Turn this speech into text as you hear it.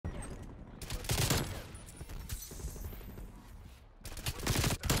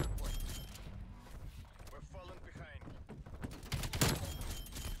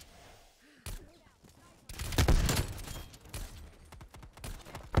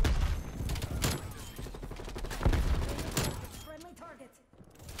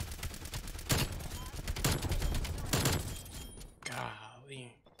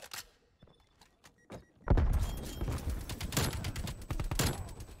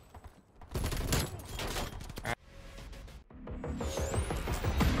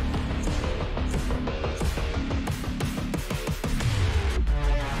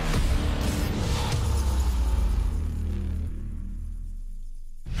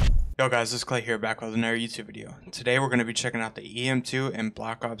Yo guys, this is Klay here, back with another YouTube video. Today we're going to be checking out the EM2 and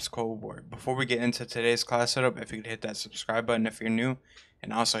Black Ops Cold War. Before we get into today's class setup, if you could hit that subscribe button if you're new,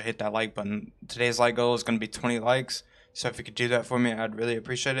 and also hit that like button. Today's like goal is going to be 20 likes, so if you could do that for me, I'd really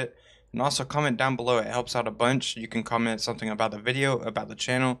appreciate it. And also comment down below, it helps out a bunch. You can comment something about the video, about the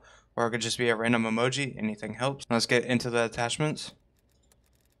channel, or it could just be a random emoji, anything helps. Let's get into the attachments.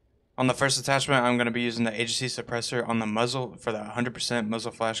 On the first attachment, I'm going to be using the agency suppressor on the muzzle for the 100%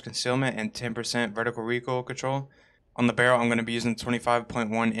 muzzle flash concealment and 10% vertical recoil control. On the barrel, I'm going to be using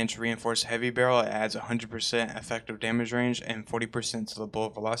 25.1 inch reinforced heavy barrel. It adds 100% effective damage range and 40% to the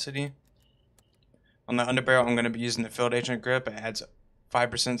bullet velocity. On the underbarrel, I'm going to be using the field agent grip. It adds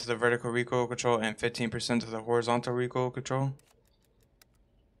 5% to the vertical recoil control and 15% to the horizontal recoil control.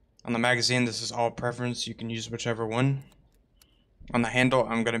 On the magazine, this is all preference. You can use whichever one. On the handle,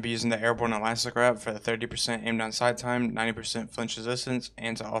 I'm going to be using the airborne elastic wrap for the 30% aim down sight time, 90% flinch resistance,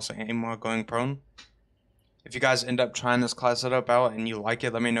 and to also aim while going prone. If you guys end up trying this class setup out and you like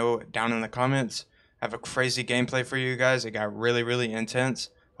it, let me know down in the comments. I have a crazy gameplay for you guys. It got really intense.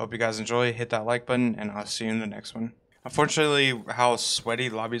 Hope you guys enjoy. Hit that like button, and I'll see you in the next one. Unfortunately, how sweaty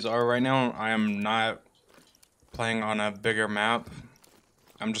lobbies are right now, I am not playing on a bigger map.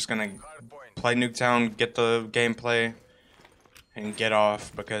 I'm just going to play Nuketown, get the gameplay, and get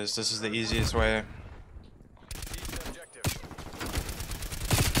off, because this is the easiest way.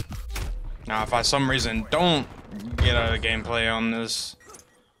 Now, if I some reason don't get out of gameplay on this,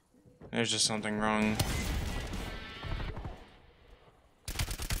 there's just something wrong.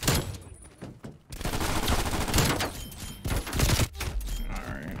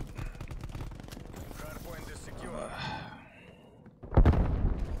 Alright.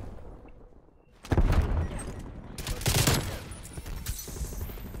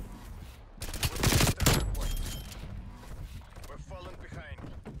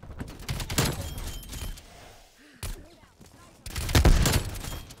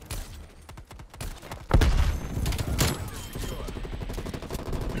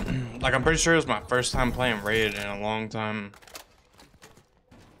 Like, I'm pretty sure it was my first time playing Raid in a long time.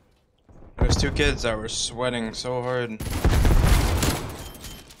 There's two kids that were sweating so hard.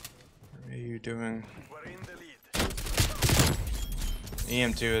 What are you doing?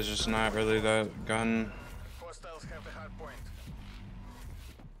 EM2 is just not really that gun.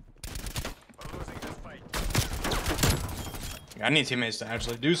 I need teammates to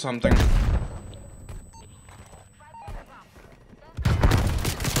actually do something.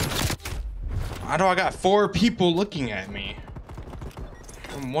 How do I got 4 people looking at me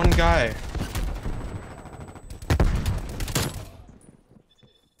from one guy?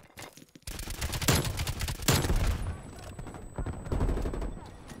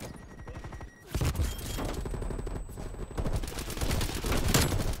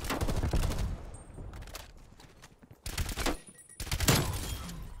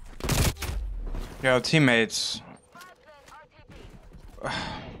 Yo, teammates.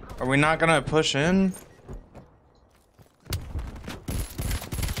 Are we not gonna push in? What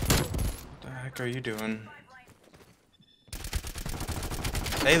the heck are you doing?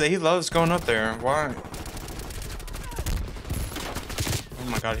 Hey, he loves going up there. Why? Oh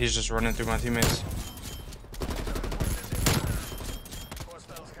my god, he's just running through my teammates.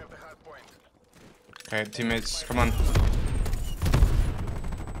 Okay, teammates, come on.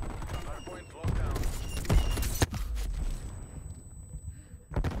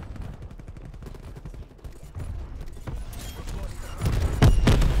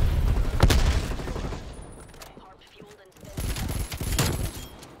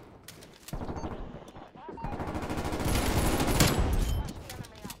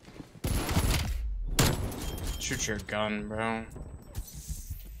 Shoot your gun, bro.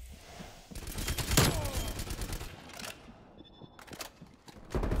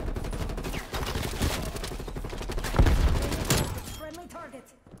 Friendly target.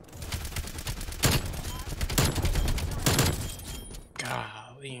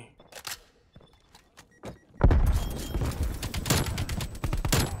 Golly.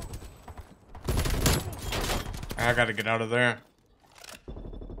 I gotta get out of there.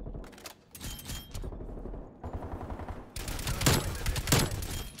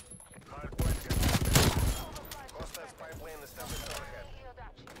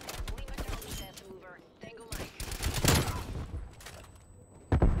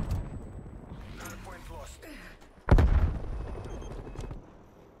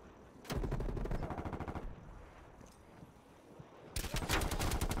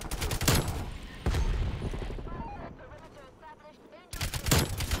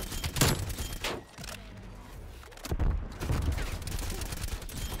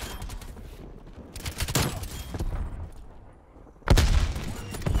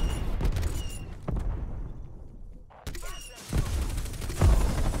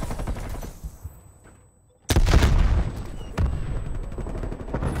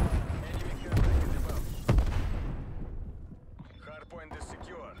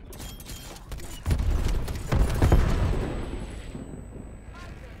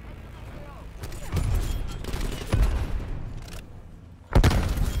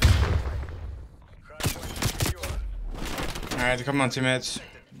 Alright, come on, teammates.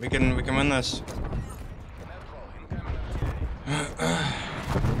 We can win this.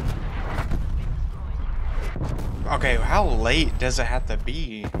 Okay, how late does it have to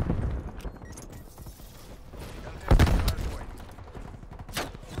be?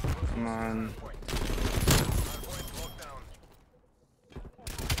 Come on.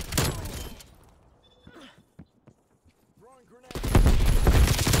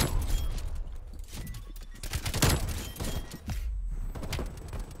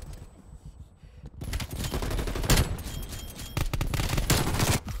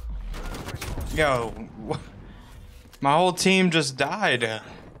 Yo, my whole team just died.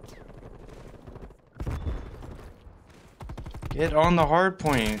 Get on the hard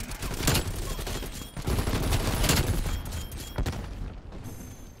point.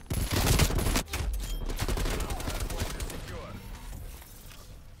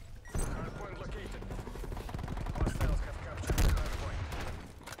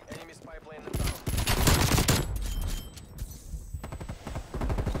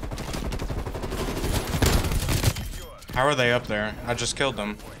 How are they up there? I just killed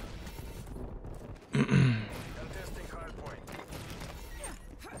them.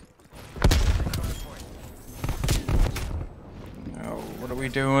 Oh, what are we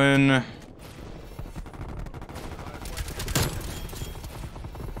doing?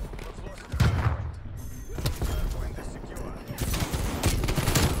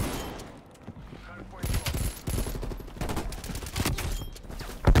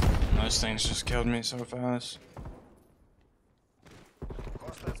 Those things just killed me so fast.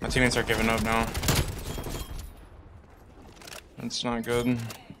 My teammates are giving up now. That's not good.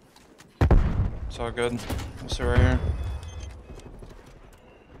 It's all good. I'll sit right here.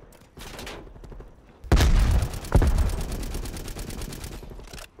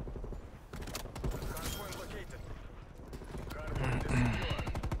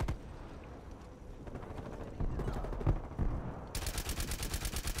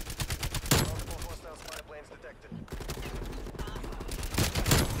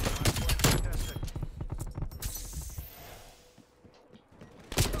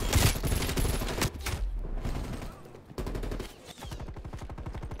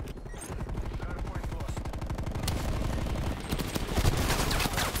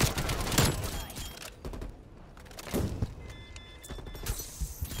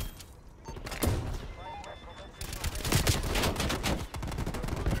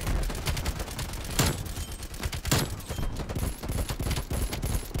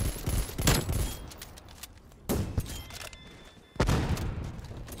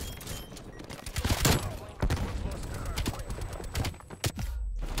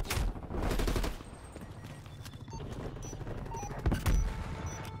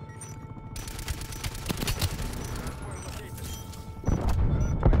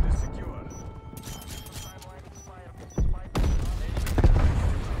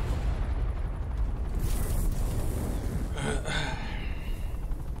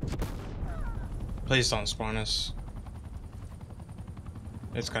 Please don't spawn us.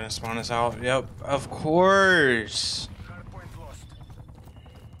 It's gonna spawn us out. Yep, of course.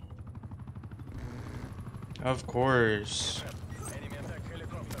 Of course.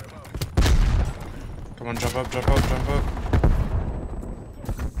 Come on, jump up, jump up, jump up.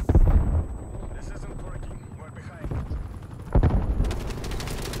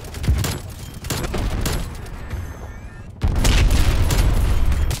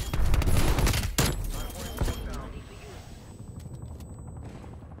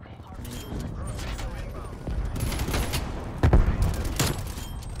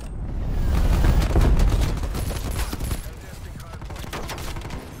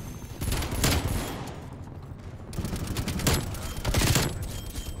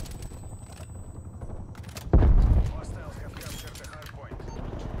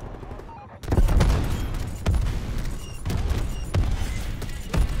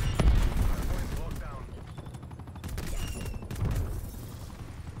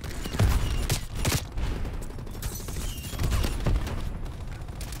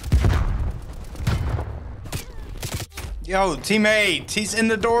 Yo, teammate, he's in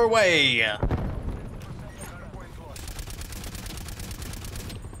the doorway.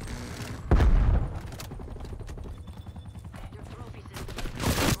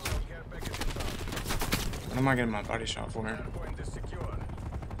 What am I getting my body shot for?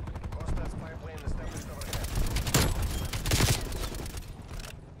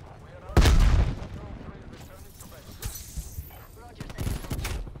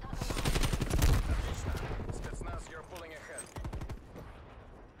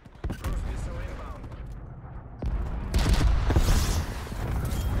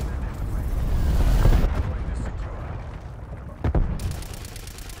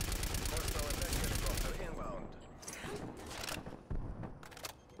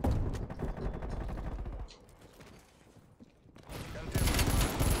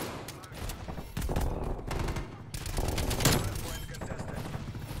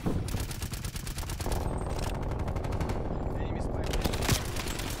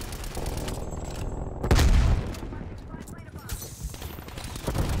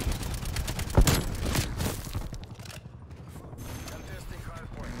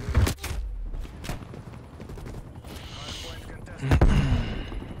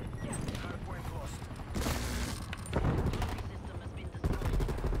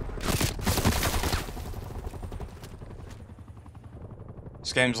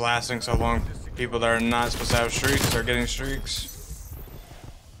 This game's lasting so long. People that are not supposed to have streaks are getting streaks.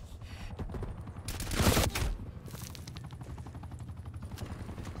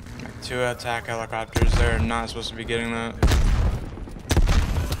 Two attack helicopters, they're not supposed to be getting that.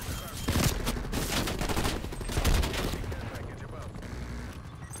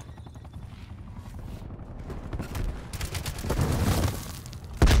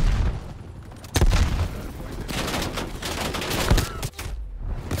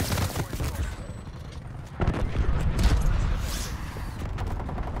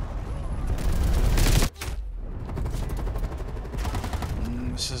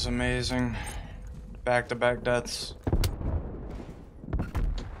 This is amazing. Back-to-back deaths.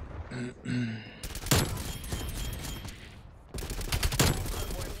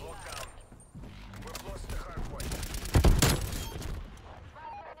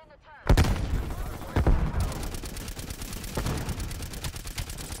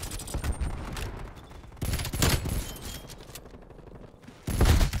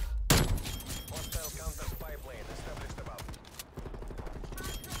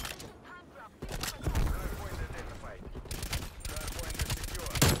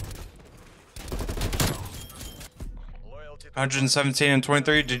 $117 and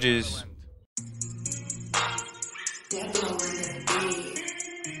 23 GG's.